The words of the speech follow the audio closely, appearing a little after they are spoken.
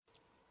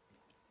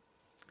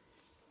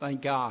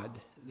Thank God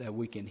that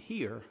we can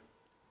hear,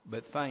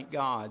 but thank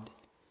God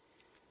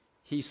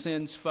He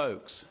sends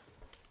folks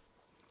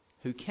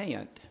who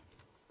can't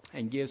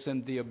and gives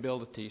them the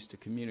abilities to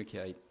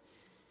communicate.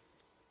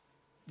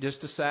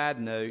 Just a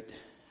side note,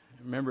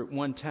 I remember at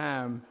one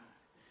time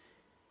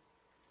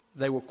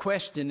they were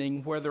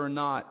questioning whether or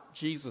not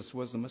Jesus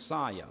was the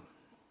Messiah.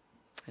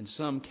 And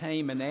some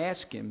came and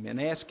asked Him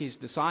and asked His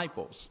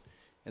disciples.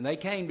 And they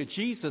came to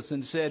Jesus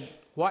and said,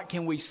 "What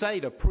can we say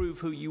to prove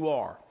who you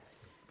are?"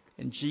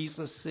 And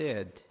Jesus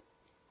said,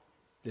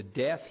 "The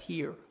deaf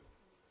hear,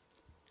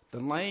 the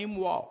lame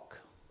walk,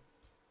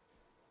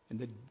 and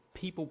the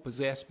people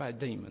possessed by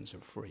demons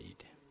are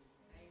freed."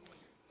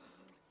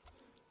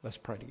 Let's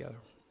pray together.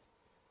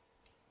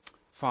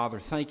 Father,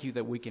 thank You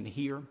that we can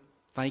hear.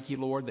 Thank You,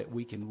 Lord, that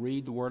we can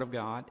read the Word of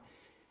God.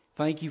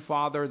 Thank You,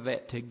 Father,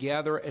 that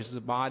together as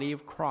the body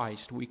of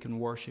Christ we can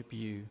worship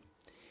You.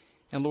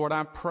 And Lord,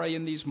 I pray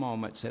in these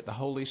moments that the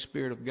Holy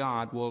Spirit of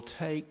God will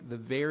take the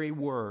very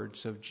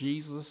words of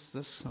Jesus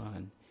the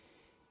Son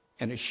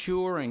and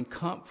assure and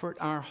comfort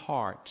our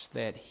hearts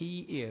that He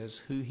is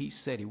who He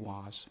said He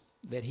was,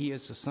 that He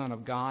is the Son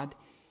of God,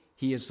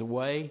 He is the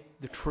way,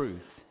 the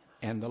truth,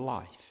 and the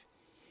life.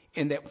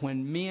 And that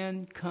when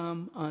men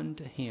come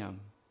unto Him,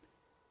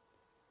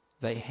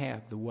 they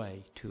have the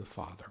way to the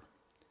Father.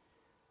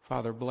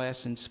 Father,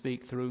 bless and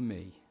speak through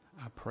me.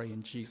 I pray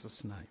in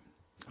Jesus' name.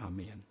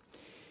 Amen.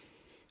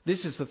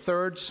 This is the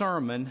third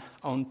sermon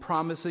on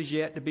promises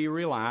yet to be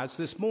realized.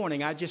 This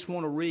morning, I just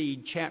want to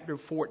read chapter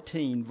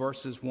 14,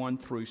 verses 1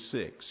 through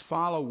 6.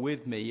 Follow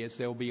with me as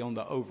they'll be on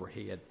the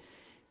overhead.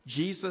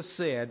 Jesus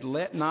said,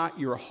 "Let not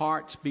your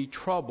hearts be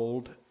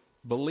troubled.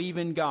 Believe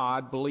in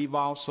God, believe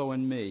also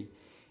in me.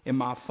 In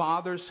my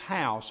Father's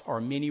house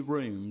are many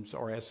rooms,"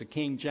 or as the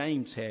King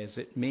James has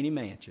it, many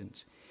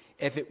mansions.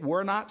 "If it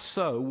were not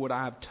so, would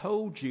I have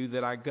told you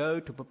that I go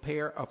to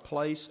prepare a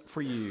place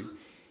for you?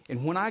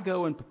 And when I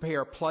go and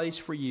prepare a place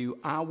for you,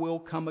 I will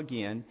come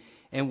again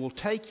and will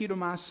take you to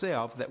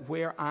myself, that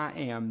where I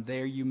am,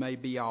 there you may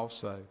be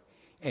also.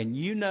 And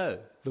you know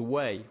the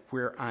way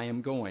where I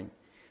am going."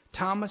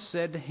 Thomas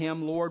said to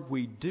Him, "Lord,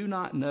 we do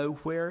not know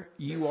where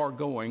you are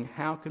going.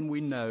 How can we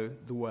know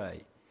the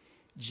way?"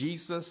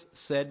 Jesus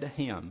said to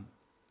him,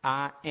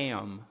 "I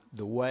am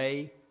the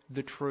way,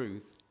 the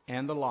truth,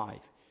 and the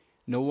life.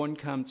 No one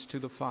comes to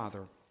the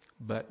Father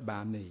but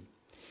by me."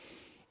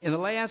 In the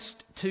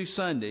last 2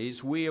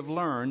 Sundays, we have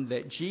learned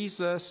that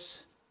Jesus,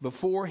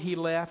 before He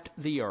left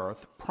the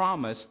earth,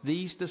 promised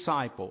these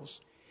disciples.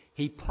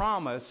 He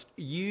promised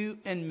you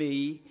and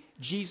me.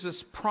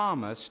 Jesus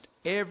promised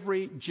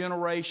every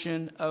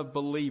generation of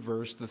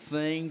believers the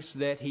things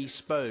that He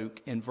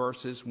spoke in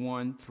verses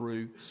 1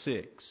 through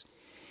 6.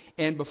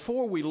 And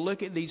before we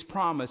look at these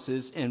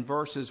promises in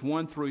verses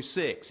 1 through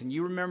 6, and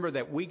you remember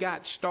that we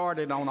got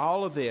started on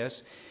all of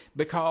this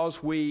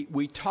because we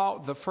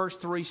talked the first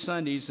 3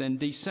 Sundays in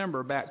December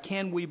about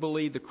can we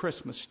believe the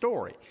Christmas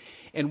story.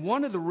 And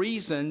one of the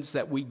reasons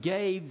that we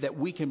gave that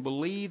we can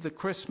believe the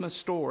Christmas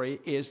story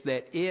is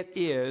that it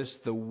is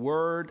the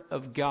Word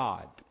of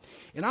God.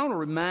 And I want to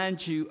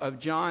remind you of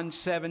John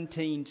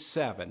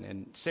 17:7,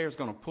 and Sarah's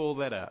going to pull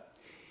that up.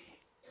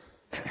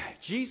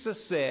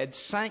 Jesus said,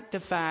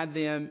 "Sanctify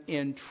them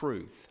in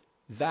truth.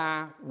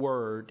 Thy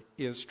word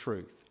is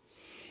truth."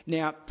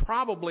 Now,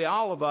 probably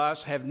all of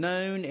us have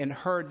known and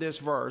heard this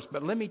verse,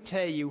 but let me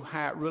tell you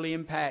how it really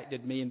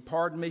impacted me, and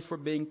pardon me for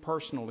being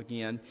personal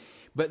again,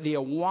 but the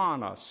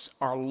Awanas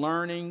are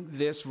learning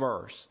this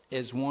verse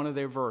as one of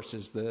their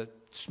verses, the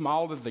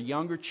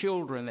younger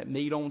children that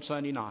meet on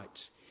Sunday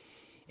nights.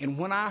 And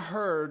when I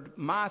heard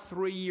my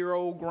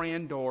 3-year-old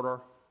granddaughter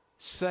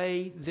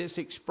say this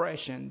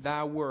expression,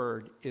 "Thy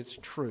word is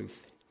truth,"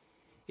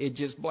 it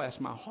just blessed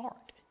my heart.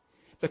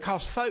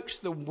 Because, folks,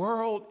 the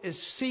world is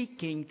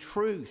seeking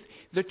truth.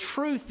 The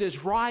truth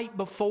is right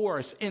before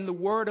us in the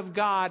Word of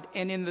God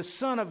and in the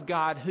Son of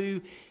God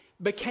who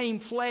became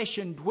flesh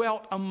and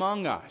dwelt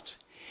among us.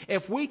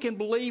 If we can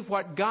believe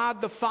what God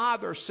the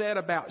Father said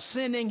about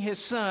sending His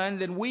Son,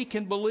 then we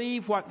can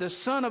believe what the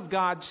Son of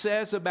God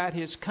says about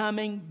His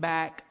coming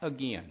back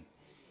again.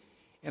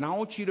 And I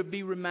want you to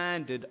be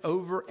reminded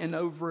over and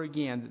over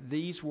again that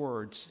these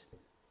words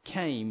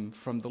came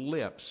from the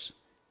lips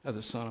of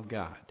the Son of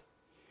God.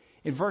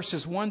 In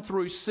verses 1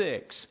 through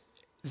 6,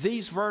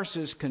 these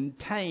verses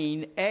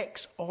contain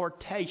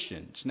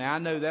exhortations. Now, I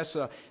know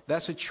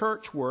that's a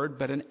church word,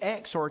 but an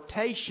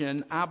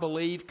exhortation, I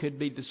believe, could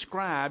be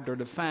described or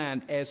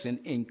defined as an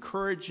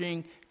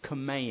encouraging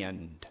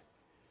command.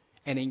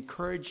 An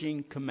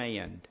encouraging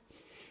command.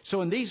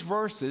 So in these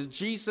verses,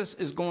 Jesus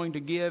is going to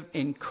give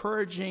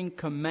encouraging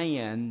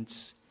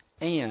commands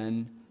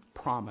and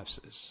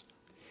promises.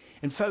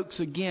 And folks,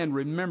 again,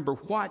 remember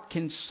what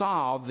can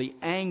solve the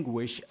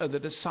anguish of the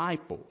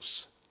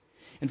disciples.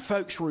 And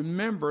folks,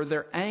 remember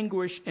their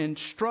anguish and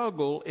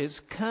struggle is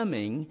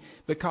coming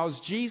because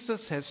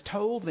Jesus has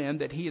told them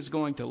that He is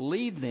going to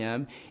leave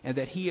them and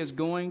that He is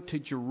going to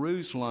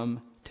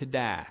Jerusalem to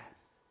die.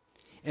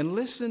 And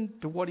listen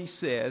to what He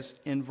says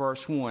in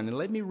verse 1. And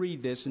let me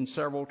read this in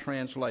several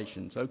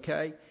translations,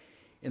 okay?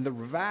 In the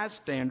Revised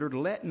Standard,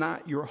 let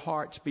not your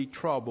hearts be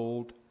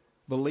troubled.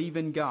 Believe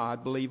in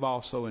God, believe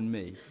also in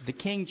me. The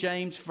King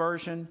James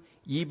Version,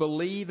 ye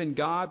believe in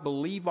God,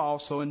 believe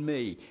also in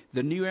me.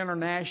 The New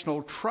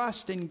International,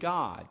 trust in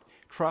God,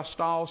 trust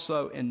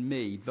also in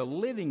me. The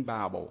Living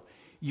Bible,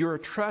 you're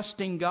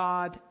trusting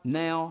God,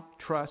 now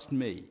trust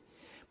me.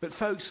 But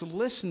folks,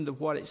 listen to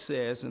what it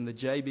says in the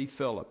J.B.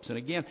 Phillips. And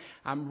again,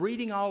 I'm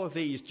reading all of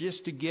these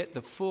just to get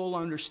the full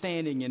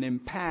understanding and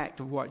impact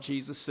of what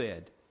Jesus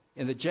said.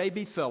 In the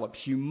J.B. Phillips,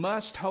 you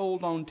must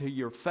hold on to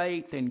your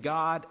faith in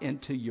God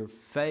and to your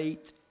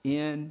faith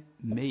in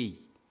me.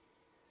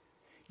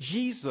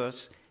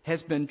 Jesus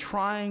has been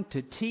trying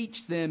to teach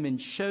them and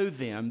show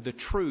them the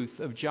truth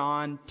of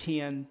John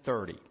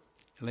 10:30.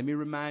 Let me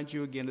remind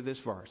you again of this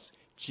verse.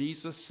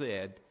 Jesus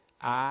said,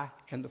 I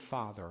and the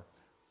Father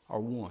are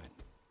one.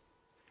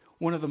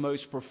 One of the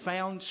most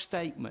profound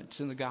statements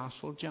in the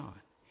Gospel of John,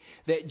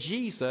 that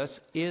Jesus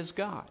is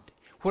God.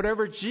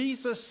 Whatever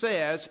Jesus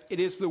says, it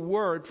is the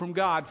word from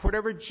God.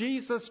 Whatever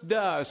Jesus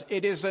does,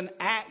 it is an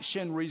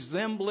action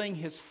resembling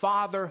his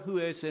Father who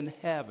is in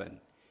heaven.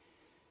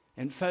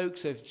 And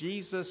folks, if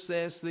Jesus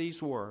says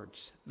these words,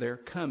 they're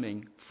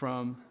coming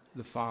from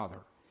the Father.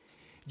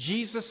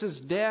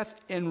 Jesus' death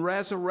and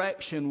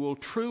resurrection will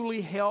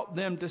truly help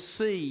them to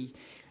see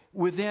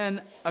within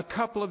a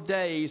couple of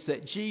days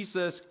that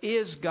Jesus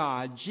is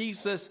God.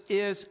 Jesus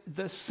is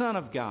the Son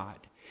of God.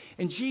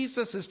 And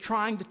Jesus is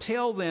trying to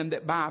tell them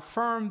that by a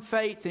firm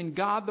faith in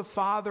God the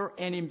Father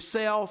and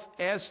himself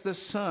as the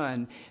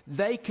Son,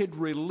 they could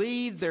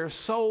relieve their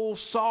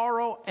soul's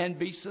sorrow and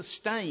be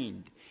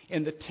sustained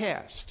in the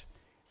test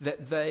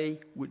that they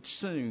would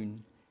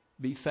soon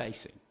be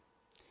facing.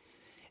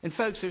 And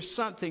folks, there's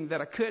something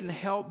that I couldn't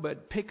help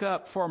but pick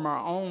up for my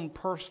own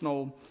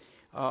personal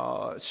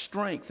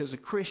strength as a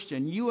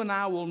Christian. You and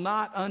I will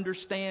not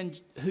understand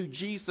who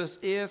Jesus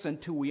is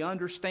until we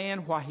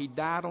understand why he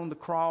died on the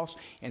cross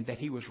and that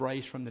he was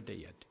raised from the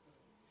dead.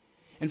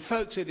 And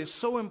folks, it is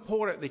so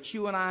important that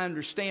you and I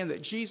understand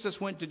that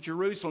Jesus went to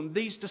Jerusalem.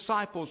 These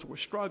disciples were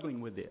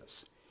struggling with this.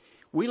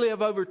 We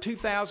live over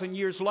 2,000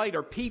 years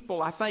later.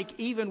 People, I think,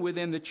 even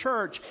within the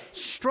church,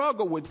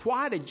 struggle with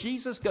why did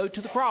Jesus go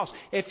to the cross?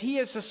 If he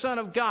is the Son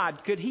of God,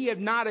 could he have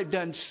not have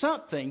done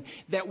something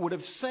that would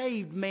have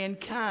saved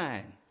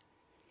mankind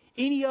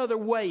any other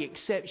way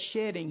except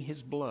shedding his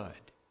blood?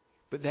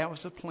 But that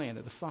was the plan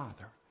of the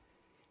Father.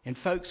 And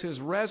folks, his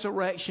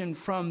resurrection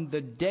from the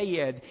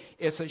dead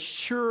is a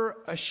sure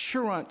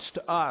assurance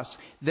to us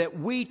that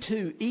we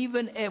too,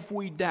 even if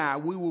we die,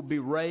 we will be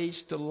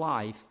raised to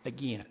life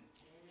again.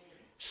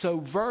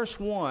 So verse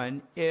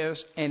 1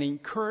 is an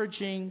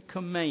encouraging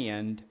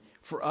command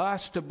for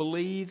us to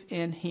believe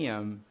in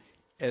him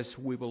as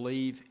we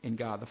believe in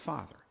God the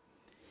Father.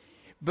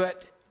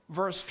 But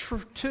verse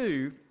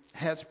 2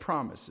 has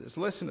promises.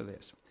 Listen to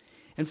this.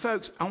 And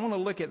folks, I want to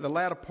look at the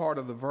latter part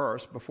of the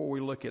verse before we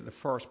look at the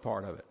first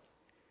part of it.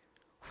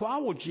 Why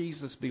will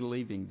Jesus be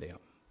leaving them?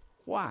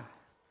 Why?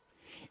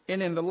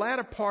 And in the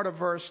latter part of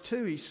verse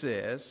 2 he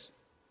says,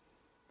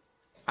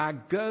 I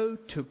go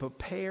to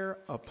prepare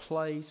a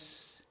place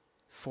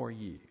for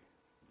you.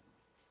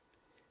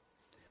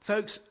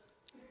 Folks,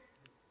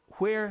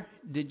 where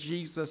did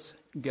Jesus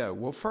go?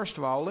 Well, first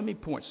of all, let me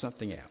point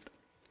something out.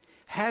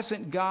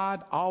 Hasn't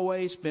God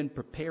always been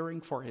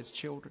preparing for his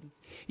children?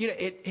 You know,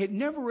 it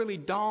never really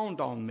dawned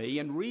on me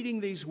in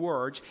reading these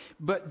words,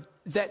 but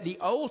that the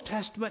Old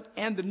Testament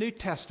and the New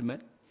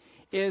Testament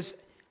is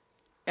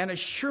an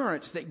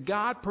assurance that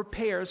God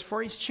prepares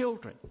for his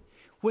children.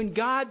 When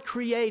God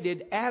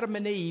created Adam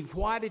and Eve,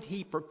 why did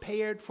he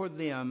prepare for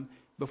them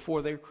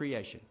before their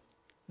creation?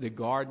 The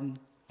Garden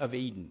of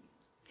Eden.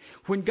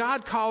 When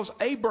God calls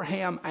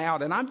Abraham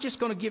out, and I'm just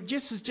going to give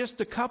just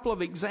a couple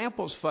of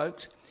examples,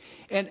 folks.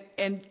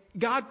 And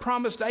God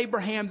promised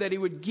Abraham that he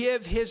would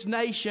give his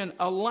nation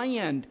a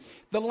land.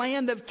 The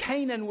land of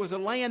Canaan was a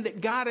land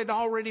that God had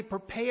already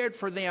prepared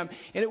for them.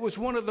 And it was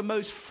one of the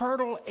most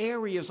fertile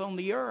areas on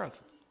the earth.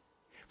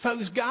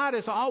 Folks, God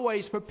is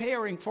always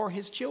preparing for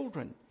his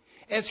children.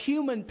 As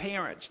human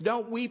parents,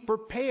 don't we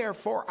prepare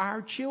for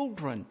our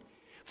children?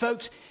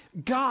 Folks,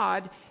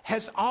 God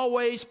has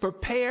always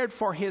prepared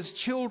for his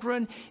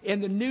children. In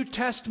the New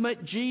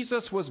Testament,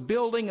 Jesus was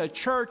building a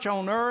church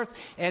on earth,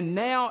 and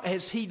now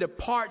as he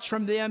departs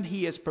from them,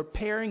 he is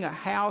preparing a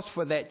house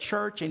for that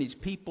church and his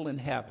people in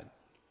heaven.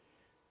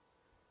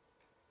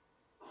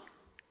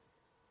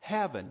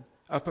 Heaven,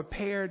 a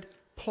prepared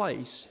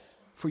place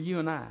for you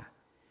and I.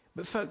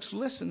 But folks,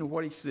 listen to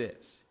what he says.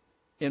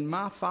 In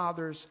my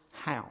Father's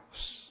house.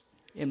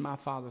 In my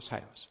Father's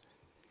house.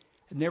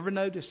 I never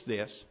noticed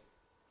this.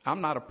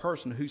 I'm not a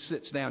person who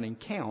sits down and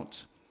counts.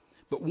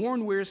 But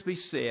Warren Wiersbe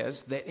says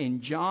that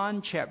in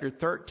John chapter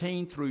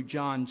 13 through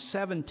John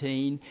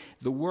 17,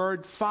 the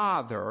word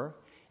Father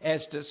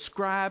as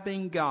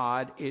describing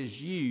God is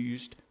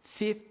used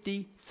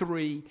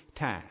 53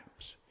 times.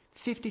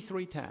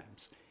 53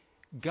 times.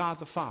 God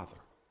the Father.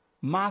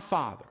 My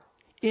Father.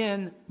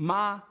 In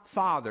my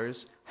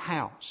Father's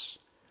house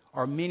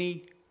are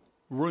many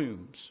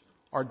rooms,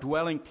 or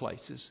dwelling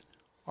places,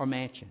 or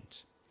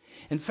mansions.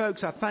 And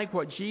folks, I think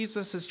what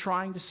Jesus is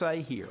trying to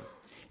say here,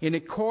 and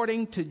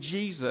according to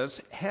Jesus,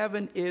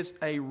 heaven is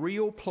a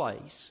real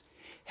place.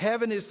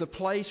 Heaven is the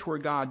place where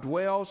God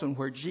dwells and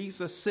where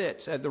Jesus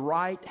sits at the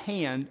right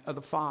hand of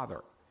the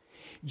Father.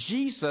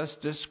 Jesus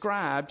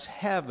describes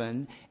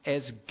heaven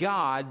as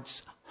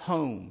God's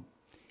home,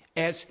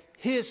 as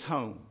His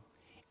home,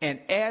 and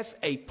as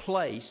a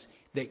place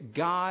that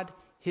God,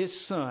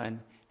 His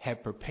Son,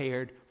 have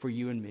prepared for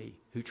you and me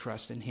who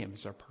trust in Him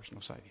as our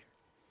personal Savior.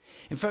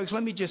 And folks,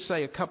 let me just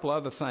say a couple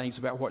other things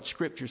about what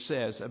Scripture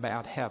says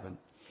about heaven.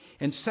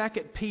 In 2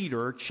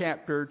 Peter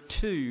chapter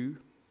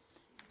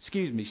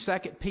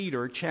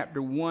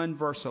 1,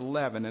 verse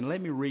 11, and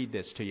let me read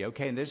this to you,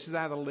 okay? And this is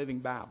out of the Living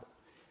Bible.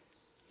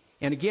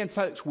 And again,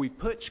 folks, we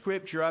put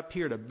Scripture up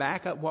here to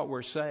back up what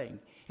we're saying,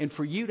 and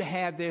for you to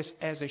have this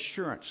as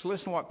assurance.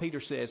 Listen to what Peter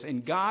says.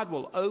 And God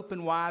will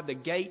open wide the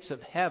gates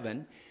of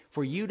heaven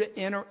for you to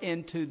enter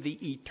into the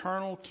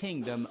eternal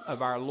kingdom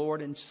of our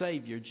Lord and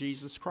Savior,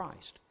 Jesus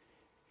Christ.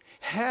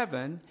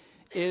 Heaven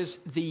is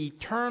the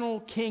eternal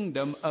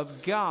kingdom of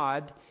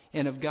God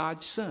and of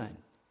God's Son.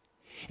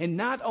 And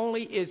not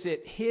only is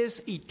it His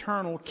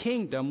eternal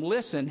kingdom,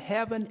 listen,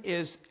 heaven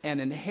is an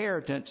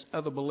inheritance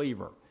of the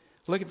believer.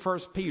 Look at 1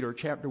 Peter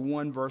chapter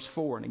 1, verse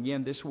 4. And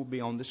again, this will be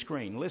on the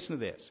screen. Listen to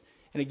this.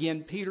 And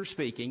again, Peter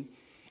speaking.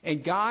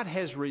 And God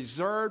has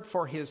reserved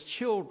for His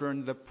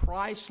children the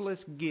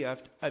priceless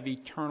gift of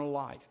eternal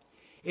life.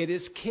 It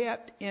is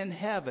kept in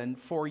heaven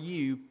for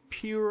you,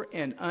 pure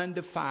and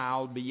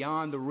undefiled,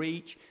 beyond the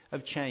reach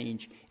of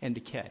change and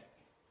decay.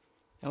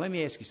 Now let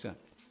me ask you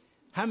something.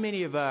 How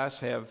many of us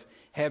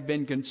have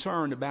been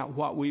concerned about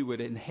what we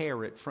would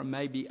inherit from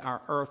maybe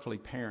our earthly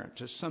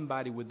parents or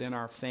somebody within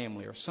our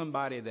family or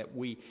somebody that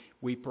we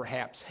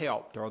perhaps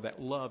helped or that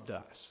loved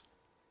us?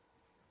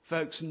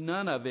 Folks,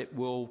 none of it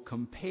will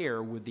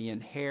compare with the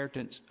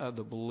inheritance of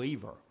the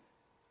believer.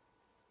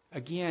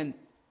 Again,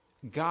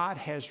 God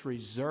has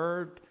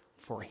reserved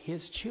for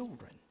His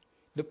children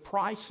the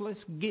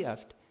priceless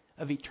gift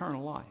of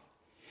eternal life.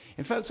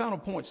 And folks, I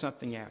want to point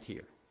something out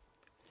here.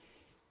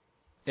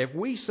 If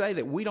we say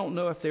that we don't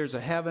know if there's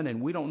a heaven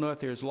and we don't know if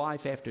there's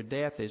life after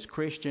death as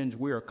Christians,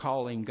 we are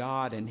calling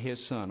God and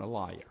His Son a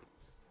liar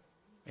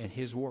and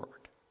His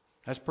Word.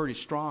 That's pretty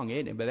strong,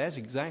 isn't it? But that's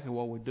exactly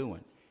what we're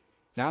doing.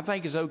 Now, I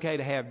think it's okay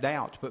to have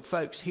doubts, but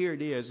folks, here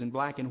it is in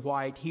black and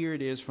white. Here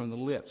it is from the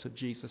lips of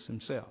Jesus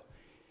Himself.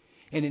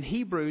 And in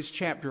Hebrews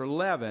chapter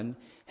 11,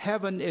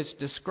 heaven is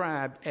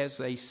described as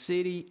a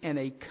city and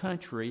a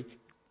country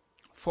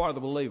for the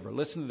believer.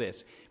 Listen to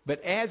this.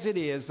 But as it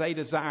is, they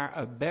desire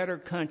a better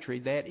country,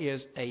 that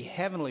is a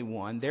heavenly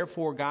one.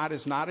 Therefore, God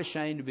is not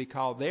ashamed to be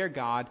called their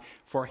God,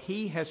 for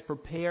He has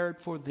prepared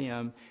for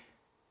them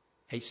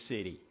a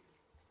city.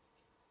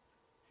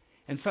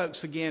 And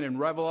folks, again, in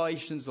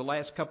Revelations, the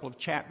last couple of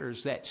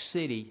chapters, that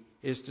city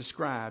is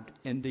described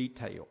in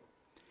detail.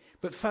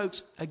 But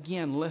folks,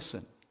 again,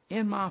 listen.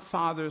 In my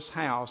Father's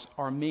house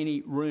are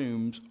many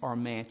rooms or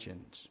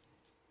mansions.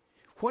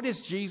 What is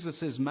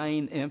Jesus'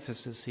 main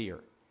emphasis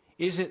here?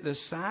 Is it the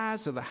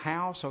size of the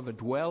house or the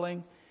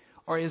dwelling?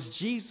 Or is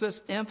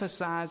Jesus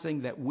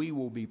emphasizing that we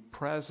will be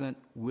present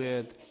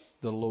with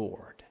the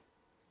Lord?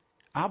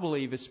 I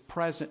believe it's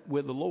present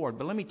with the Lord.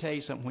 But let me tell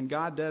you something. When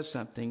God does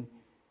something,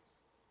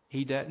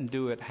 He doesn't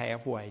do it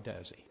halfway,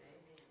 does He?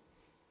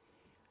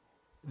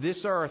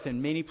 This earth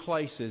in many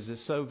places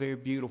is so very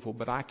beautiful,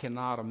 but I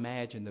cannot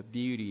imagine the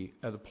beauty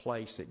of the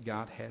place that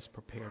God has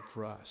prepared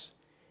for us.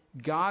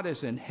 God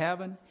is in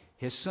heaven.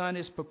 His Son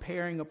is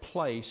preparing a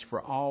place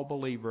for all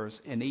believers,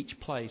 and each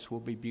place will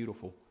be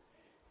beautiful.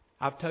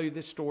 I've told you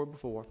this story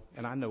before,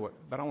 and I know it,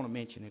 but I want to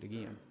mention it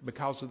again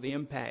because of the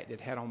impact it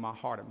had on my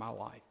heart and my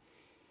life.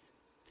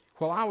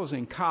 While I was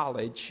in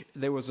college,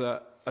 there was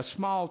a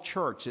small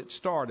church that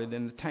started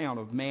in the town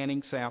of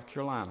Manning, South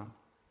Carolina.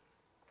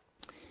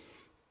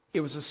 It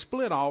was a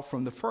split off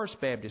from the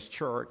First Baptist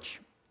Church,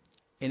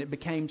 and it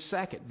became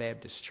Second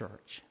Baptist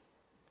Church.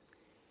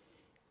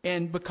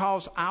 And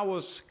because I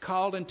was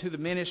called into the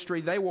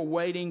ministry, they were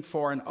waiting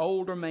for an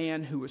older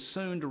man who was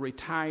soon to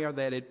retire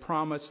that had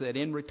promised that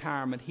in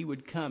retirement he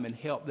would come and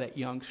help that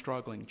young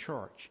struggling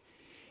church.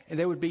 And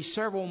there would be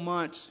several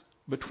months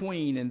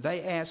between, and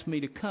they asked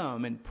me to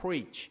come and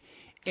preach.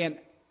 And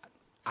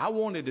I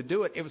wanted to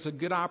do it. It was a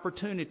good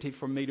opportunity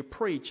for me to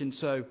preach. And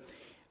so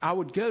I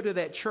would go to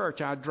that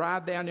church. I'd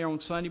drive down there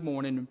on Sunday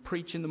morning and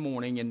preach in the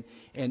morning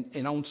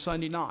and on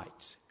Sunday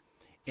nights.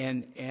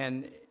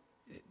 And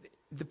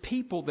the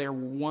people there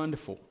were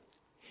wonderful.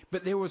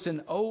 But there was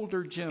an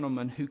older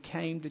gentleman who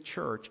came to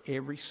church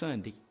every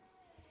Sunday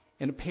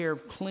in a pair of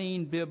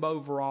clean bib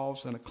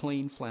overalls and a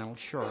clean flannel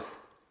shirt.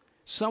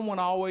 Someone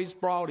always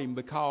brought him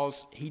because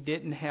he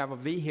didn't have a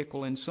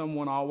vehicle, and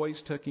someone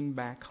always took him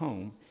back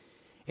home.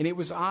 And it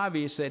was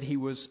obvious that he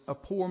was a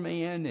poor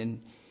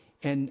man,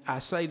 and I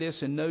say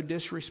this in no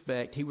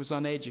disrespect, he was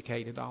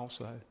uneducated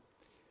also.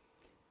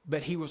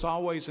 But he was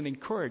always an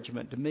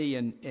encouragement to me.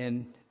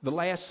 And the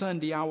last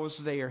Sunday I was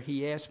there,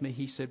 he asked me,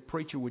 he said,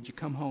 "Preacher, would you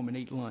come home and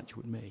eat lunch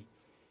with me?"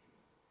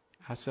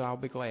 I said, "I'll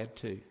be glad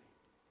to."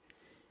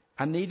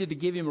 I needed to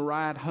give him a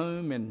ride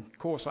home, and of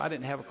course I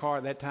didn't have a car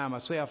at that time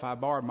myself. I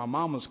borrowed my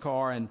mama's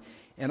car, and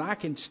I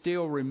can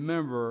still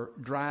remember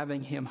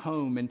driving him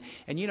home.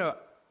 And you know,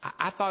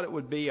 I thought it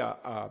would be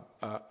a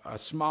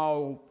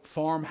small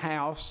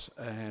farmhouse,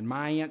 and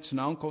my aunts and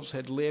uncles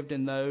had lived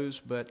in those,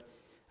 but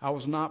I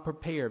was not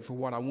prepared for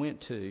what I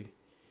went to,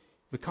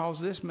 because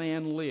this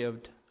man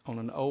lived on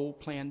an old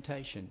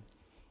plantation,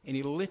 and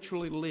he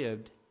literally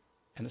lived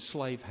in a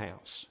slave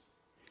house.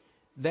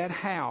 That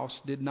house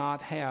did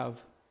not have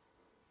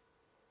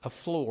a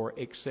floor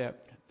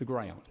except the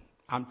ground.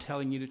 I'm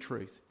telling you the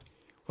truth.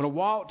 When I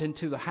walked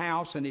into the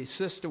house and his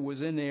sister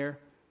was in there,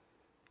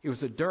 it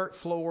was a dirt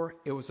floor.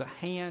 It was a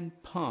hand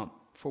pump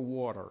for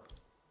water.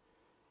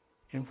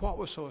 And what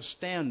was so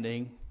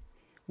astounding,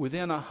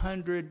 within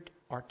 100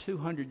 or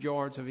 200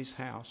 yards of his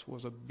house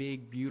was a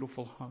big,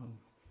 beautiful home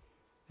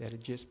that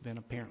had just been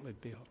apparently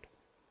built.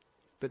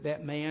 But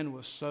that man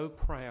was so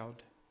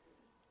proud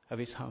of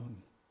his home.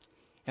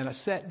 And I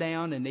sat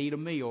down and ate a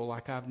meal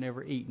like I've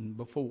never eaten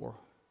before.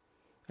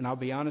 And I'll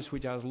be honest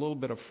with you, I was a little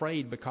bit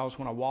afraid, because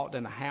when I walked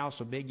in the house,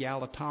 a big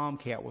yellow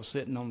tomcat was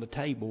sitting on the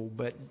table,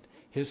 but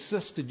his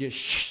sister just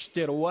shushed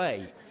it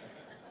away.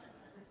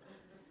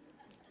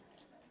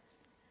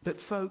 But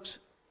folks,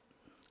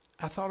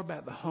 I thought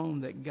about the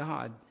home that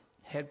God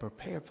had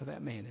prepared for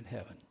that man in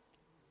heaven.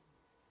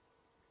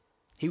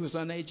 He was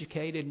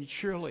uneducated and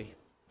surely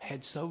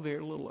had so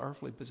very little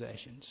earthly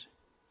possessions.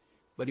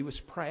 But he was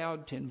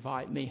proud to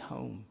invite me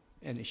home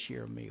and to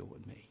share a meal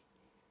with me.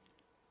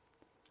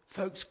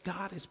 Folks,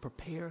 God has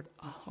prepared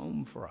a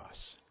home for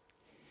us.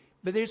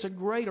 But there's a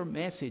greater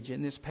message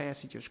in this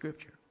passage of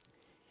Scripture.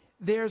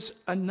 There's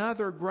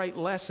another great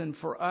lesson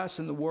for us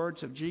in the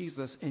words of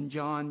Jesus in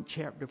John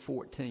chapter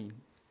 14.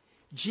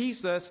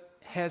 Jesus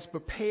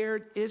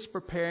is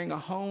preparing a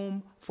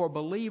home for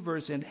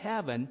believers in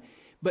heaven,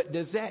 but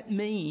does that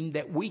mean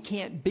that we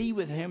can't be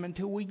with Him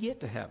until we get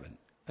to heaven,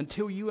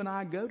 until you and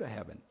I go to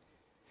heaven?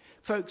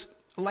 Folks,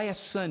 last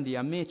Sunday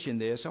I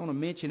mentioned this. I want to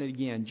mention it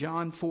again,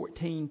 John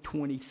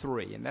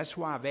 14:23. And that's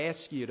why I've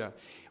asked you to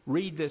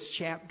read this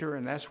chapter,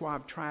 and that's why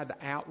I've tried to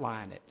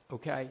outline it,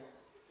 okay?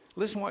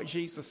 Listen to what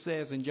Jesus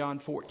says in John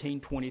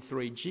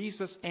 14:23.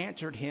 Jesus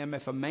answered him,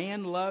 "If a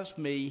man loves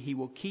me, he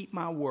will keep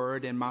my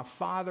word, and my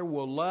Father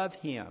will love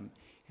him."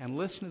 And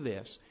listen to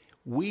this.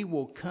 We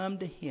will come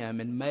to him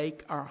and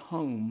make our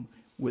home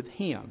with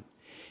him.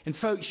 And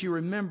folks, you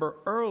remember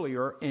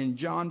earlier in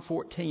John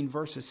 14,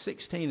 verses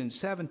 16 and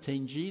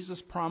 17,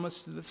 Jesus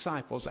promised the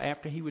disciples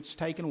after he was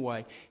taken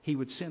away, he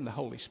would send the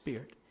Holy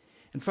Spirit.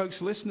 And folks,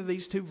 listen to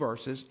these two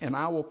verses. "And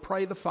I will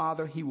pray the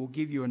Father, he will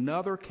give you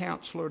another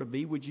counselor to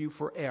be with you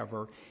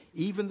forever,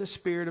 even the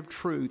Spirit of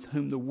truth,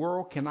 whom the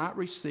world cannot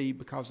receive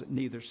because it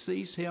neither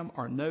sees him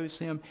or knows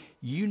him.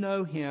 You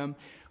know him,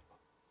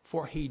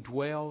 for he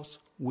dwells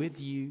with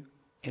you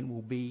and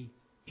will be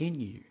in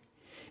you."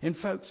 And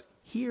folks,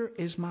 here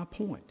is my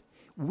point.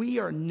 We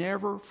are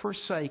never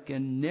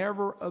forsaken,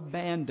 never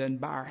abandoned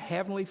by our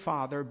Heavenly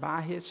Father,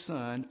 by His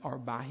Son, or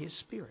by His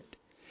Spirit.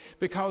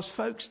 Because,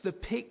 folks, the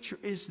picture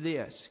is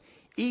this.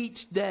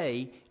 Each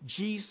day,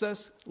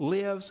 Jesus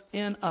lives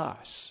in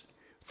us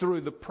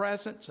through the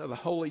presence of the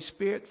Holy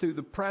Spirit, through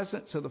the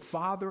presence of the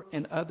Father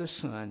and of the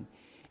Son.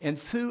 And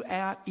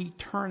throughout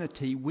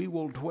eternity, we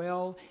will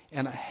dwell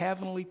in a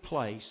heavenly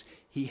place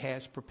He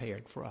has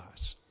prepared for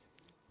us.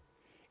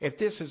 If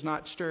this is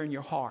not stirring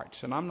your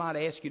hearts, and I'm not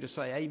asking you to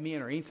say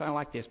amen or anything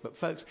like this, but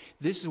folks,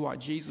 this is what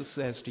Jesus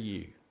says to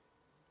you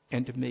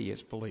and to me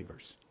as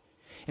believers.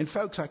 And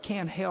folks, I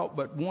can't help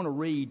but want to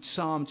read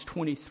Psalms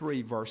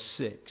 23, verse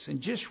 6,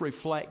 and just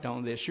reflect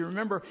on this. You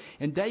remember,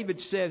 and David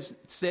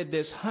said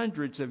this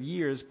hundreds of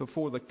years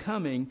before the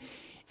coming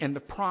and the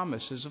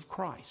promises of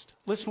Christ.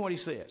 Listen to what he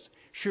says.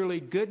 "Surely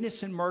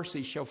goodness and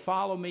mercy shall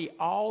follow me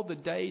all the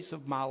days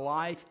of my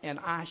life, and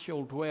I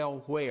shall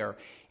dwell" where?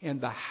 "In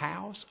the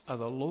house of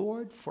the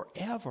Lord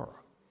forever."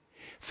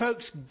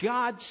 Folks,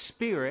 God's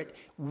Spirit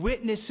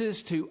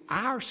witnesses to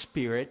our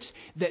spirits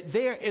that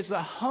there is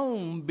a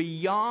home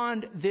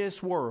beyond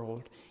this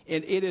world,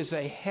 and it is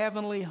a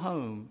heavenly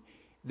home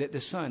that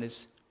the Son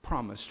has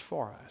promised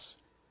for us.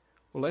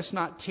 Well, let's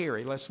not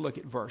tarry. Let's look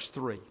at verse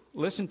 3.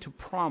 Listen to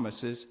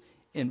promises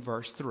in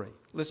verse 3.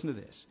 Listen to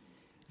this.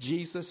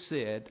 Jesus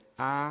said,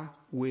 "I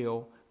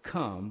will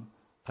come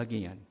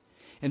again."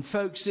 And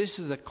folks, this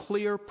is a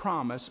clear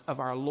promise of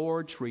our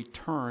Lord's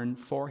return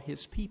for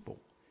His people.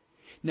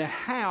 Now,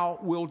 how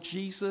will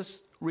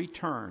Jesus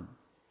return?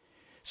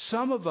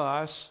 Some of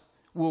us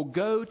will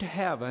go to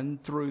heaven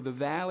through the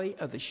valley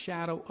of the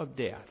shadow of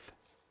death.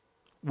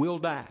 We'll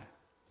die.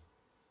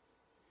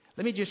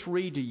 Let me just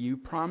read to you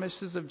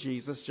promises of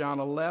Jesus, John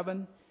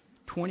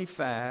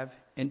 11:25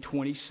 and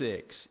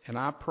 26. And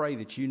I pray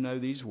that you know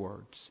these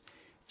words.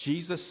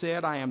 Jesus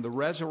said, "I am the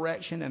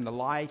resurrection and the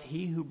life.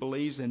 He who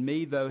believes in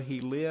me, though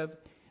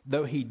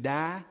he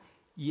die,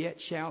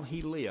 yet shall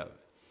he live.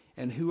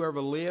 And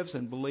whoever lives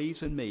and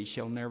believes in me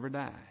shall never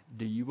die."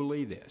 Do you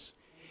believe this?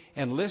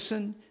 And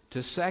listen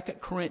to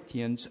 2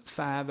 Corinthians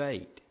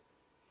 5:8.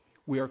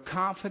 We are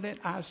confident,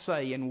 I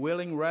say, and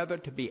willing rather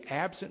to be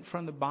absent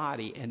from the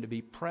body and to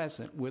be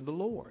present with the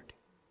Lord.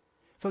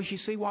 Folks, you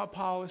see what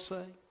Paul is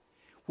saying?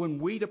 When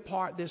we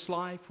depart this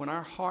life, when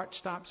our heart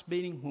stops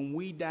beating, when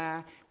we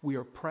die, we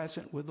are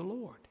present with the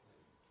Lord.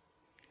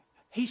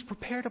 He's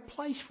prepared a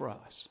place for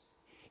us.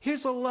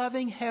 Here's a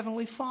loving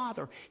Heavenly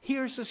Father.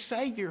 Here's a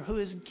Savior who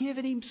has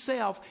given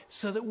Himself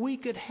so that we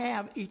could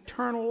have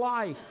eternal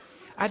life.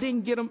 I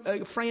didn't get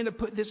a friend to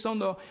put this on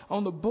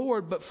the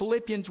board, but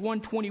Philippians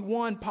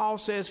 1:21, Paul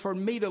says, "For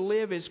me to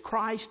live is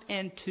Christ,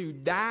 and to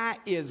die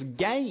is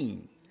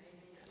gain."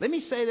 Let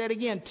me say that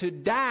again. To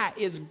die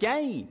is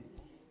gain.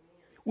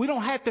 We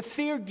don't have to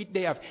fear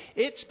death.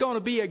 It's going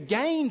to be a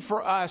gain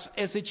for us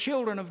as the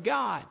children of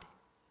God.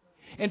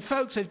 And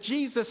folks, if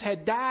Jesus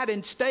had died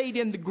and stayed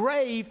in the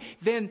grave,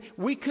 then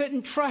we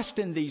couldn't trust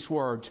in these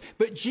words.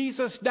 But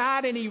Jesus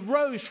died and He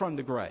rose from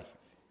the grave.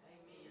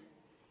 Amen.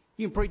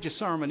 You can preach a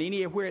sermon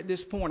anywhere at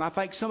this point. I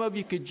think some of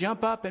you could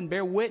jump up and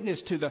bear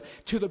witness to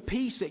the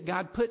peace that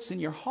God puts in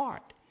your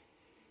heart.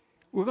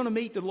 We're going to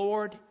meet the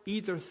Lord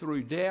either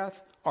through death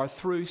or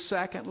through,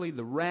 secondly,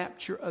 the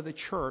rapture of the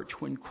church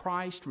when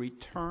Christ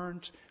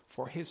returns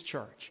for His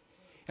church.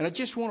 And I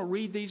just want to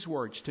read these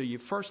words to you.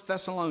 1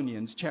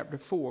 Thessalonians chapter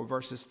 4,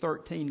 verses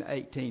 13 to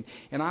 18.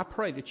 And I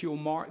pray that you'll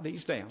mark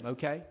these down,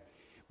 okay?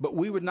 "But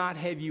we would not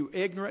have you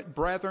ignorant,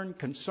 brethren,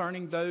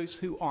 concerning those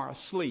who are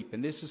asleep."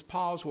 And this is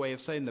Paul's way of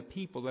saying the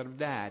people that have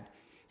died.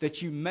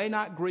 "That you may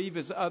not grieve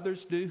as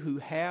others do who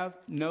have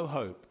no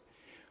hope.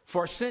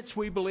 For since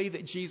we believe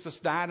that Jesus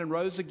died and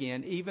rose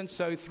again, even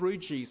so through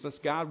Jesus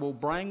God will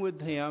bring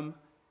with Him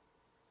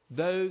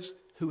those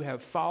who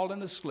have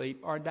fallen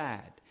asleep or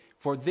died.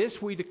 For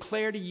this we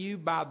declare to you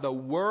by the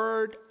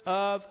word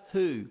of"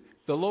 who?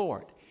 The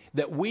Lord.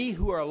 "That we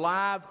who are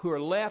alive, who are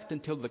left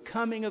until the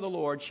coming of the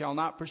Lord, shall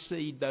not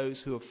precede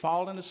those who have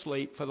fallen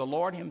asleep. For the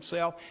Lord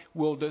Himself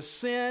will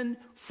descend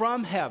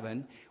from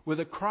heaven with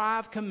a cry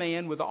of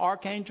command, with the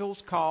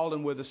archangel's call,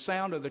 and with the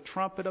sound of the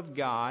trumpet of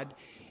God.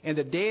 And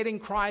the dead in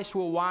Christ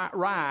will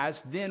rise.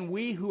 Then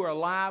we who are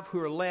alive, who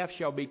are left,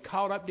 shall be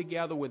caught up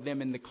together with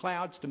them in the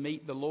clouds to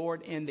meet the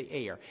Lord in the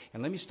air."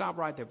 And let me stop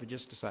right there for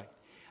just a second.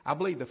 I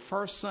believe the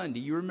first Sunday,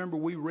 you remember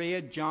we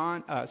read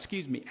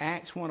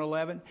Acts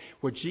 1:11,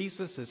 where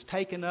Jesus is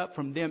taken up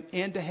from them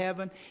into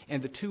heaven,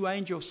 and the two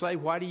angels say,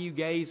 "Why do you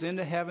gaze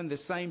into heaven? The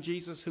same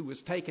Jesus who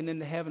was taken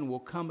into heaven will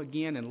come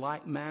again in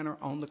like manner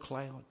on the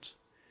clouds."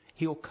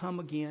 He'll come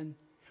again.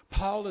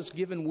 Paul is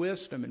given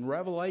wisdom and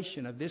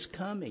revelation of this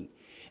coming.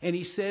 And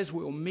he says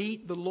we'll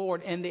meet the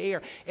Lord in the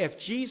air. If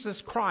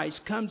Jesus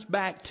Christ comes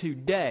back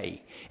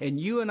today and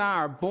you and I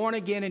are born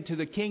again into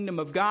the kingdom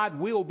of God,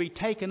 we will be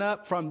taken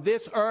up from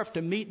this earth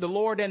to meet the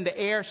Lord in the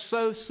air.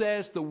 So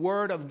says the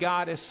Word of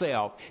God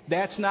itself.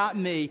 That's not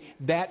me.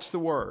 That's the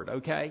Word,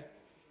 okay?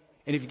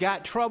 And if you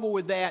got trouble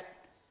with that,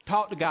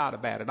 talk to God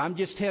about it. I'm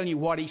just telling you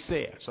what He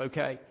says,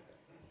 okay?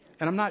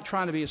 And I'm not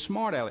trying to be a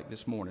smart aleck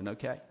this morning,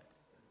 okay?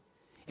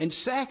 And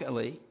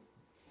secondly,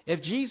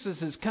 if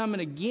Jesus is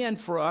coming again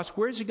for us,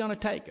 where's He going to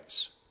take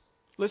us?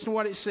 Listen to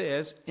what it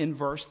says in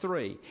verse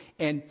 3.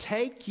 "And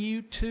take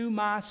you to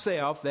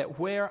myself, that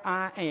where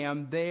I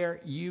am, there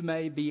you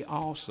may be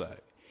also."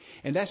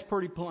 And that's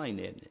pretty plain,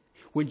 isn't it?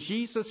 When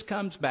Jesus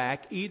comes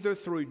back, either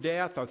through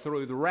death or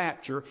through the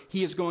rapture,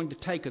 He is going to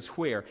take us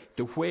where?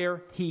 To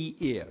where He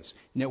is.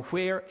 Now,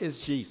 where is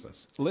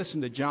Jesus?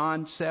 Listen to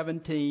John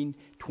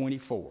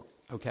 17:24.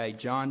 Okay,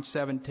 John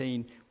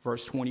 17,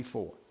 verse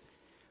 24.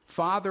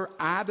 "Father,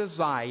 I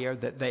desire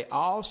that they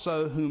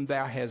also whom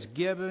Thou hast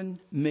given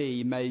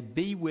me may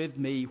be with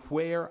me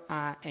where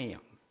I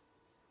am,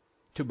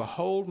 to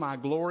behold my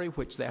glory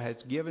which Thou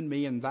hast given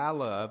me in Thy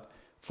love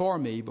for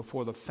me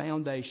before the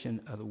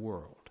foundation of the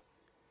world."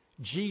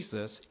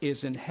 Jesus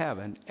is in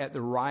heaven at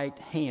the right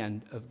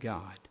hand of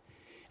God.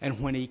 And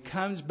when He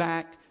comes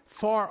back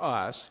for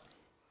us,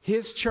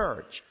 His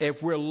church,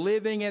 if we're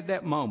living at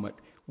that moment,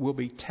 will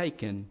be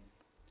taken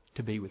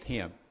to be with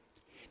Him.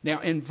 Now,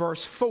 in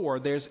verse 4,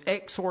 there's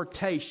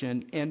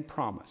exhortation and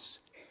promise.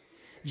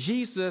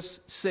 Jesus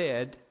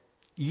said,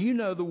 "You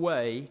know the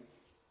way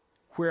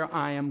where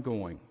I am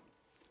going."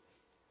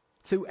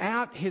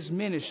 Throughout His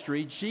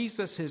ministry,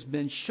 Jesus has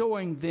been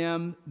showing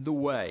them the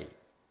way.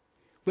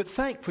 But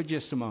think for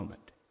just a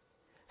moment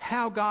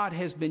how God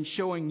has been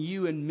showing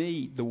you and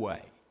me the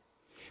way.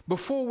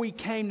 Before we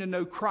came to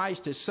know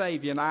Christ as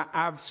Savior, and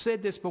I've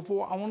said this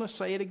before, I want to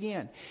say it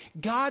again.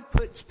 God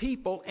puts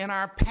people in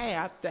our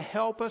path to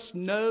help us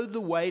know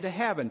the way to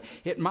heaven.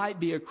 It might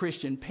be a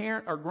Christian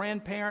parent or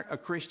grandparent, a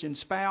Christian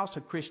spouse,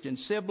 a Christian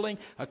sibling,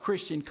 a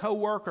Christian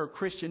coworker, a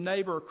Christian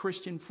neighbor, a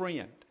Christian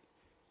friend.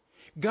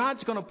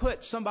 God's going to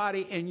put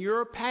somebody in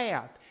your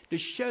path to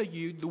show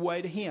you the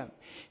way to Him.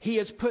 He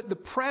has put the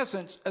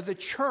presence of the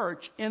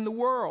church in the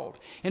world.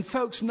 And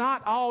folks,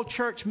 not all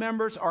church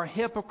members are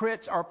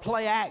hypocrites or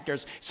play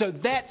actors. So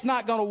that's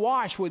not going to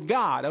wash with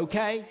God,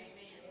 okay? Amen.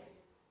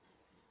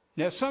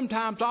 Now,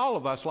 sometimes all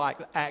of us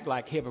act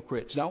like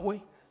hypocrites, don't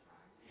we?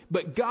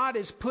 But God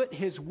has put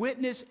His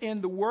witness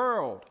in the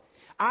world.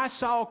 I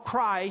saw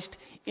Christ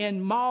in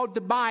Maud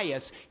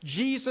Tobias.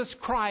 Jesus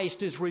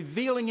Christ is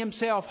revealing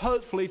himself,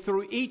 hopefully,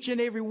 through each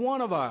and every one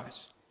of us.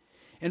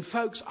 And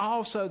folks,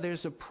 also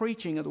there's a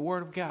preaching of the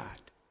Word of God.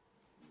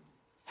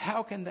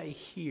 How can they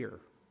hear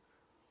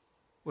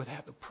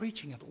without the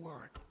preaching of the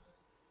Word?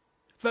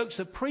 Folks,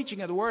 the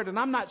preaching of the Word, and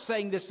I'm not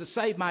saying this to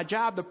save my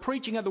job, the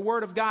preaching of the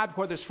Word of God,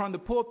 whether it's from the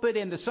pulpit,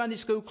 in the Sunday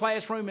school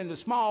classroom, in the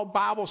small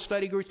Bible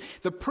study groups,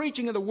 the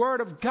preaching of the Word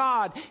of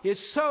God is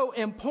so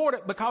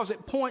important because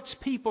it points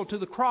people to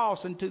the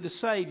cross and to the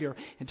Savior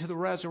and to the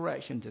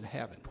resurrection, to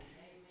heaven.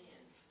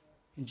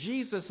 And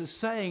Jesus is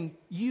saying,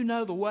 you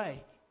know the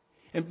way.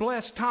 And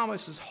bless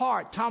Thomas's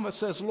heart. Thomas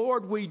says,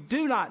 Lord, we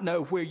do not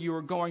know where you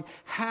are going.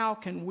 How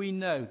can we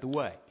know the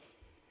way?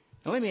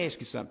 Now, let me ask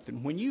you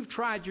something. When you've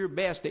tried your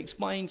best to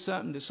explain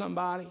something to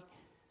somebody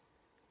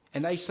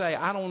and they say,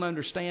 I don't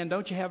understand,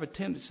 don't you have a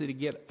tendency to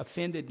get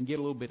offended and get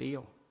a little bit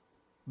ill?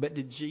 But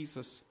did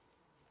Jesus?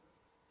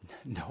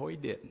 No, he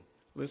didn't.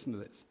 Listen to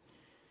this.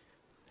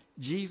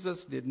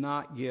 Jesus did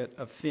not get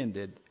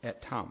offended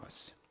at Thomas.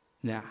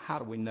 Now, how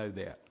do we know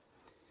that?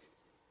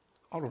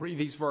 I'll read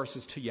these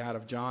verses to you out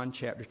of John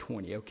chapter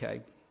 20,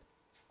 okay?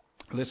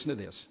 Listen to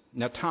this.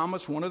 Now,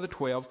 Thomas, one of the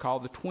 12,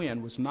 called the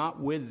twin, was not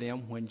with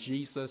them when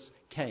Jesus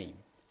came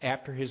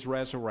after his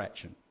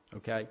resurrection.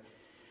 Okay?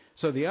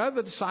 So the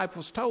other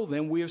disciples told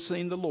them, we have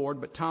seen the Lord.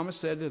 But Thomas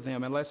said to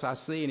them, unless I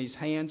see in his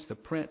hands the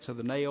prints of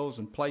the nails,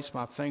 and place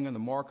my finger in the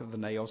mark of the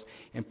nails,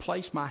 and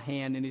place my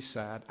hand in his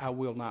side, I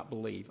will not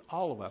believe.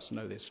 All of us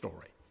know this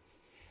story.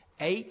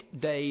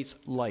 8 days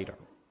later,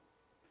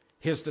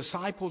 his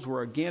disciples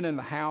were again in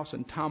the house,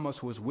 and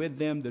Thomas was with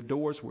them. The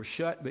doors were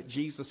shut, but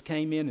Jesus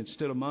came in and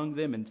stood among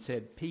them and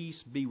said,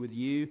 peace be with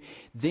you.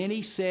 Then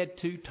he said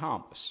to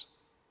Thomas,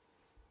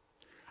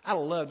 I'd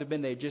love to have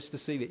been there just to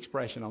see the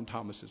expression on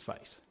Thomas's face.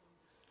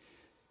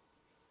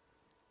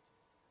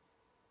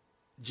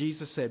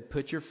 Jesus said,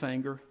 put your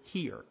finger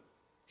here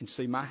and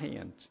see my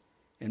hands,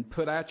 and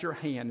put out your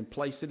hand and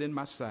place it in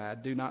my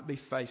side. Do not be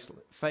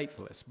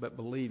faithless, but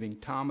believing.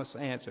 Thomas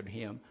answered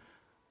him,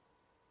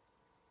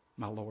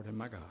 my Lord and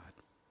my God.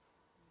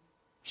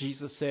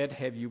 Jesus said,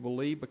 have you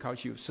believed because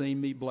you have seen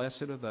me?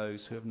 Blessed are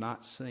those who have not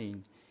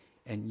seen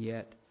and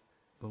yet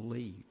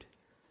believed.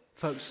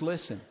 Folks,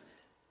 listen.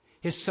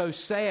 It's so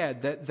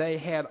sad that they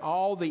had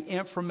all the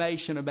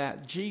information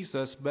about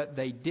Jesus, but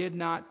they did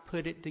not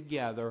put it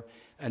together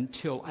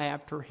until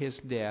after his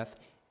death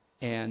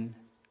and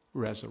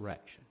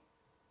resurrection.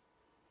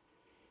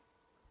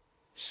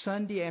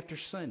 Sunday after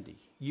Sunday,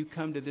 you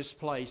come to this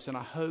place, and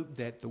I hope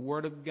that the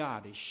Word of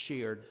God is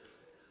shared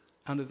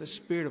under the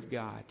Spirit of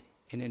God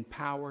and in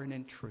power and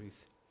in truth.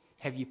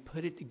 Have you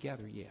put it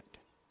together yet?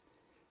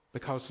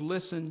 Because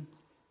listen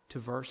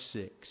to verse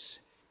 6.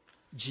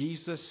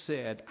 Jesus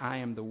said, I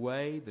am the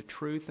way, the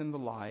truth, and the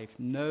life.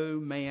 No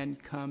one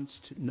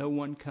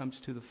comes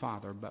to the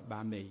Father but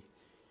by me.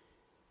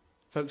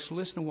 Folks,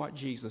 listen to what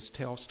Jesus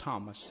tells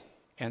Thomas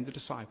and the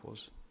disciples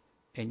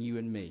and you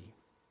and me.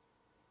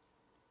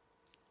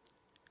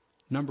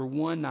 Number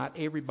one, not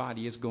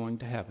everybody is going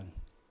to heaven.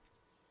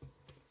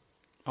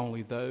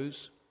 Only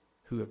those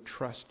who have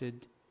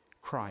trusted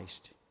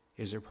Christ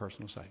as their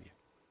personal Savior.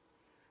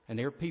 And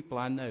there are people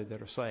I know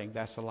that are saying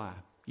that's a lie.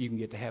 You can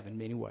get to heaven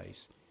many ways.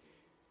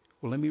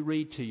 Well, let me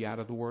read to you out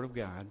of the Word of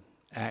God.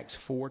 Acts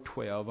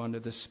 4:12. Under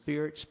the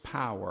Spirit's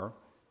power,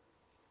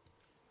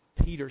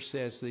 Peter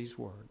says these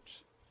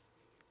words.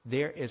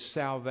 There is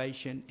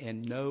salvation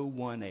in no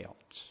one else.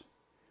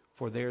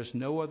 For there is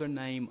no other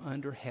name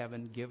under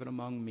heaven given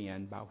among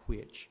men by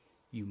which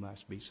you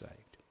must be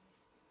saved.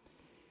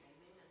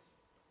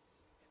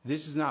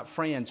 This is not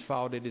Fran's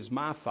fault, it is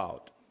my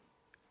fault.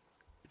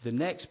 The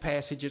next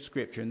passage of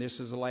Scripture, and this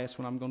is the last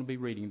one I'm going to be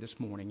reading this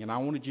morning, and I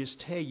want to just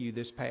tell you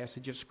this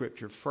passage of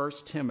Scripture, 1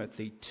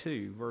 Timothy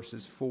 2,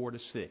 verses 4 to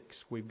 6.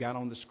 We've got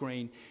on the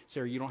screen.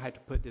 Sarah, you don't have to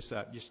put this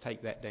up. Just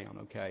take that down,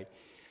 okay?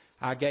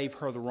 I gave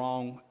her the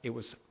wrong, it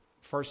was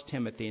 1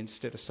 Timothy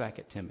instead of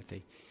 2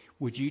 Timothy.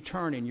 Would you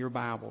turn in your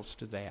Bibles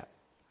to that?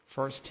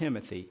 1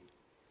 Timothy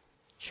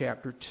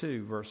chapter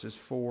 2, verses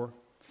 4,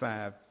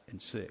 5, and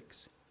 6.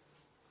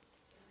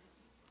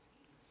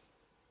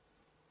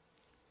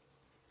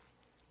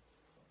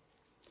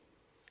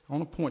 I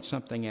want to point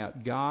something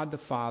out. God the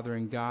Father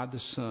and God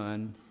the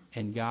Son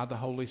and God the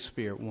Holy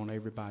Spirit want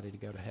everybody to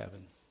go to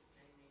heaven.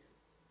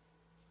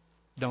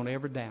 Don't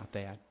ever doubt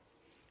that.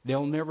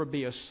 There'll never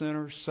be a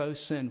sinner so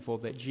sinful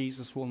that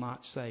Jesus will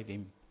not save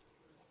him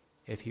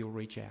if he'll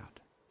reach out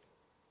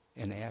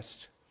and ask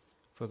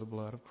for the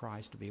blood of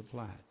Christ to be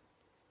applied.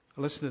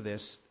 Listen to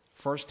this.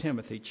 1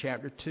 Timothy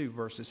chapter 2,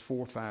 verses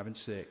 4, 5, and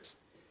 6.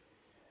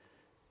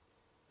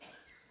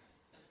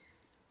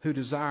 Who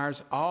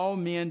desires all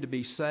men to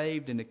be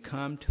saved and to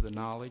come to the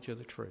knowledge of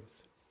the truth.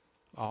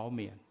 All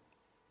men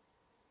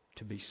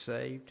to be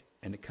saved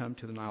and to come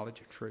to the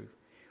knowledge of truth.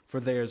 For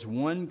there is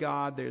one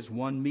God, there is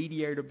one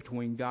mediator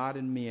between God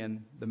and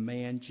men, the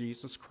man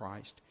Jesus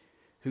Christ,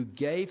 who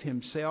gave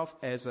himself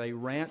as a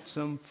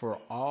ransom for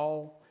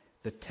all,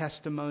 the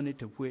testimony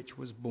to which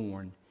was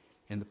born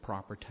in the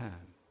proper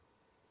time.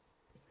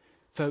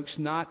 Folks,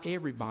 not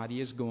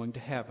everybody is going to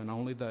heaven,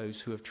 only those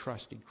who have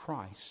trusted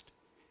Christ.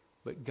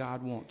 But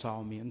God wants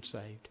all men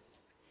saved.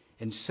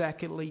 And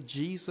secondly,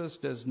 Jesus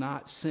does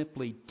not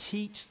simply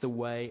teach the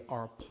way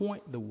or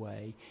point the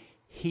way.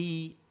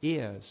 He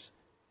is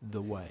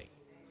the way.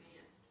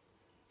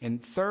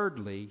 And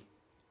thirdly,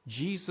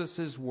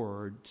 Jesus'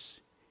 words,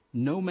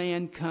 "No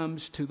man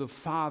comes to the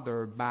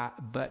Father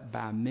but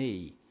by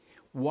me,"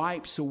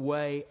 wipes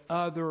away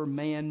other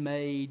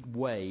man-made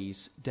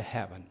ways to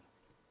heaven.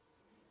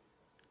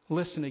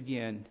 Listen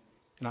again,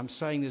 and I'm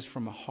saying this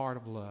from a heart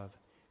of love.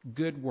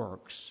 Good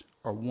works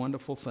are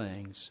wonderful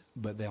things,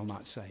 but they'll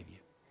not save you.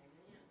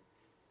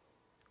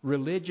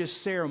 Religious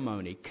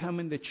ceremony,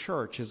 coming to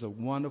church, is a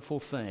wonderful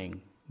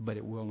thing, but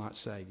it will not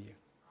save you.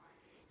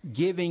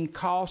 Giving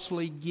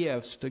costly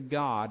gifts to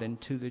God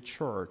and to the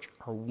church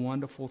are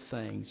wonderful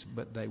things,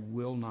 but they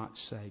will not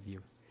save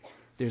you.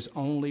 There's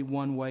only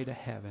one way to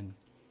heaven,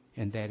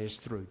 and that is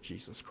through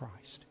Jesus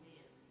Christ.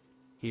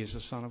 He is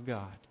the Son of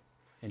God,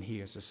 and He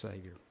is the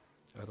Savior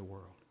of the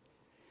world.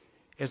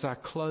 As I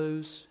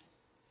close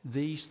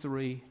these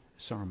 3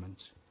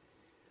 sermons,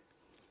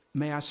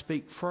 may I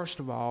speak first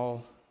of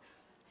all,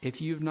 if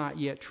you've not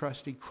yet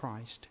trusted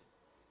Christ,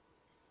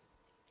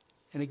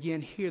 and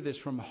again, hear this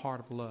from a heart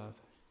of love.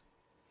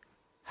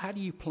 How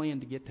do you plan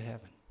to get to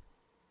heaven?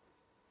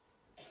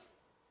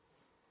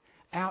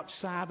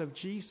 Outside of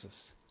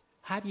Jesus,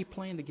 how do you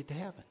plan to get to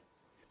heaven?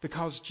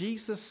 Because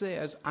Jesus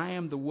says, "I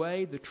am the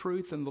way, the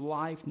truth, and the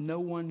life. No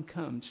one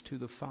comes to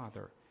the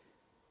Father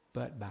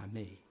but by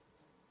me."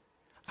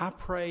 I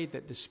pray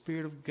that the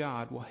Spirit of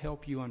God will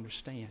help you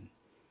understand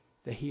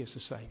that He is the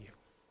Savior.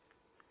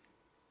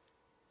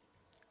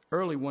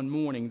 Early one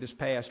morning this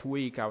past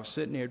week, I was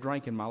sitting there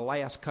drinking my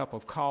last cup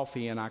of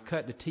coffee, and I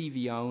cut the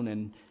TV on,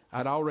 and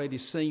I'd already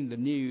seen the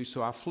news,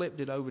 so I flipped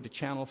it over to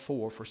Channel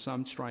 4 for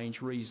some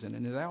strange reason.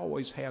 And they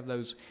always have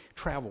those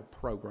travel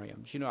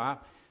programs. You know,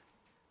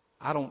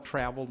 I don't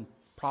travel,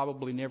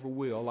 probably never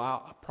will.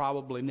 I'll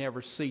probably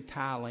never see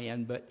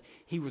Thailand, but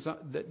he was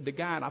the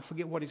guy, and I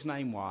forget what his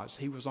name was.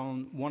 He was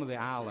on one of the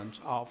islands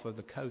off of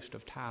the coast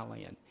of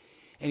Thailand.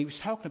 And he was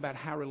talking about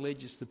how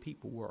religious the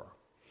people were.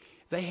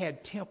 They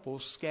had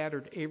temples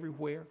scattered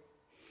everywhere.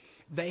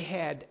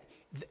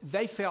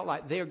 They felt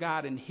like their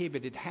God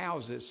inhabited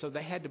houses, so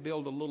they had to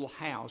build a little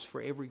house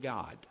for every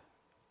god.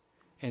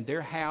 And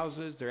their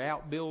houses, their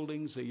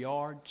outbuildings, their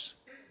yards.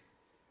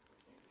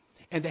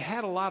 And they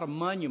had a lot of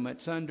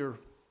monuments under,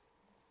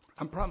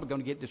 I'm probably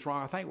going to get this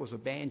wrong, I think it was a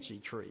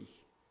banji tree.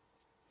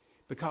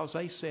 Because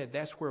they said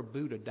that's where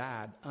Buddha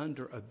died,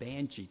 under a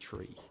banji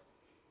tree.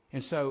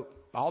 And so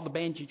all the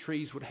banji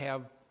trees would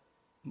have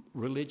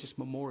religious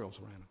memorials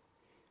around them.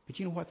 But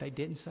you know what they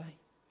didn't say?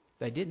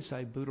 They didn't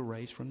say Buddha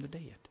raised from the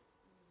dead.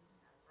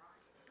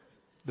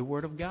 The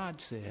Word of God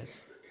says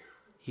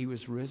He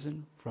was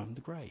risen from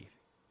the grave.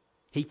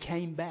 He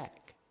came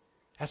back.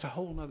 That's a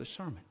whole other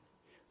sermon.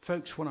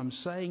 Folks, what I'm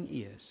saying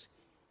is,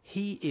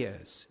 He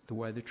is the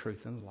way, the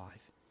truth, and the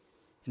life.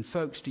 And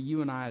folks, to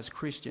you and I as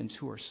Christians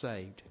who are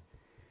saved,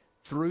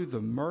 through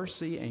the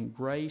mercy and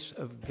grace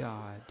of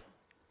God,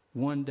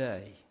 one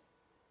day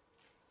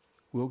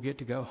we'll get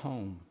to go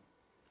home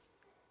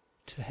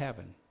to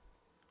heaven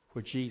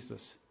where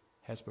Jesus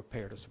has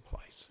prepared us a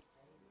place.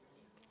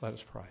 Let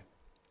us pray.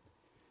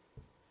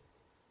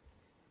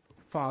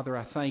 Father,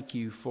 I thank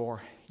You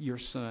for Your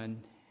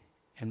Son,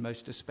 and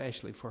most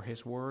especially for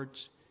His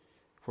words,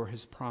 for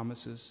His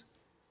promises,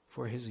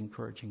 for His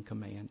encouraging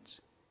commands.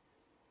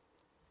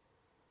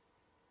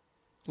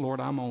 Lord,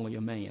 I'm only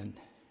a man.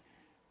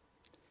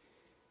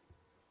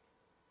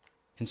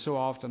 And so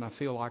often I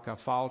feel like I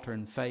falter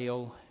and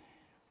fail.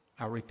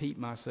 I repeat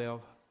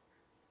myself.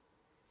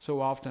 So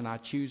often I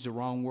choose the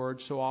wrong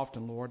words. So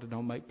often, Lord, I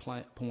don't make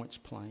points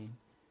plain.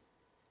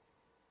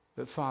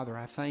 But Father,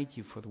 I thank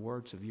You for the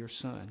words of Your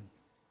Son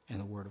and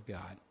the Word of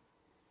God.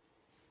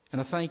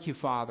 And I thank You,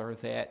 Father,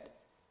 that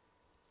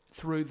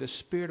through the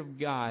Spirit of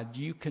God,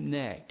 You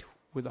connect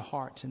with the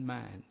hearts and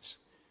minds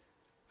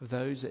of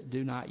those that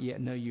do not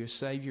yet know You as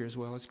Savior, as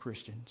well as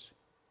Christians.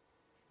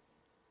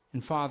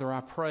 And Father,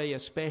 I pray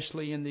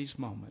especially in these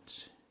moments,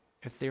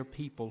 if there are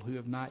people who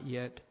have not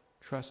yet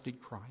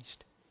trusted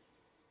Christ,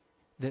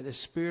 that the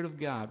Spirit of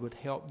God would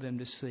help them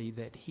to see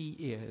that He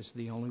is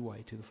the only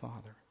way to the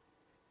Father.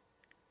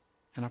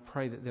 And I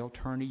pray that they'll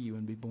turn to You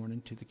and be born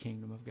into the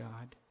kingdom of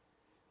God.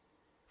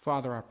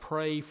 Father, I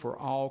pray for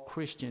all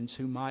Christians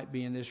who might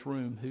be in this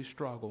room who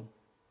struggle.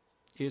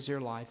 Is there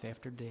life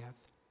after death?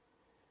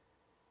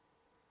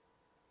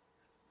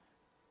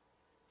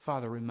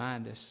 Father,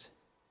 remind us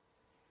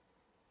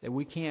that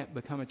we can't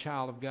become a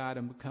child of God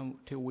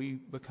till we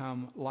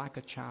become like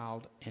a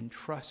child and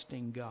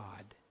trusting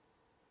God.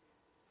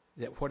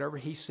 That whatever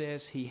He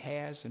says He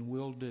has and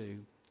will do,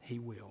 He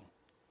will.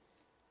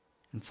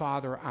 And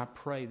Father, I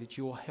pray that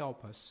You will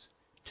help us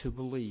to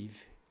believe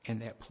in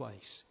that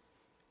place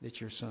that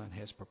Your Son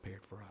has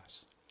prepared for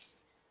us.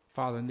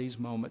 Father, in these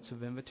moments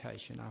of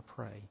invitation, I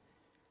pray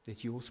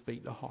that You will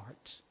speak to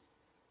hearts,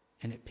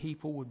 and that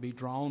people would be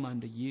drawn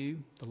unto You,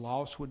 the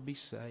lost would be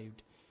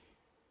saved,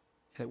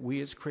 that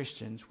we as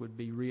Christians would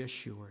be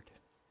reassured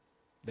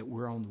that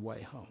we're on the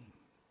way home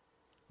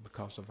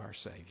because of our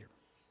Savior.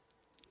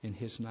 In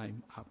His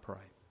name I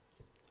pray.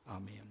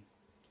 Amen.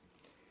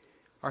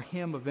 Our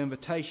hymn of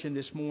invitation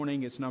this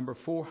morning is number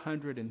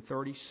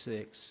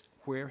 436,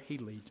 Where He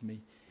Leads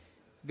Me.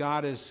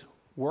 God is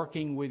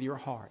working with your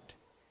heart.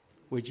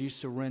 Would you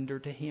surrender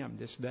to Him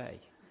this day?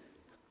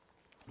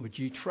 Would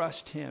you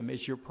trust Him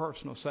as your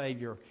personal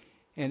Savior?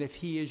 And if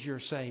He is your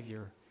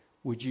Savior,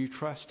 would you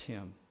trust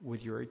Him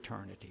with your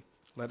eternity?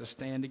 Let us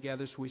stand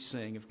together as we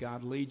sing. If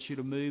God leads you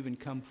to move and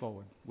come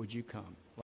forward, would you come?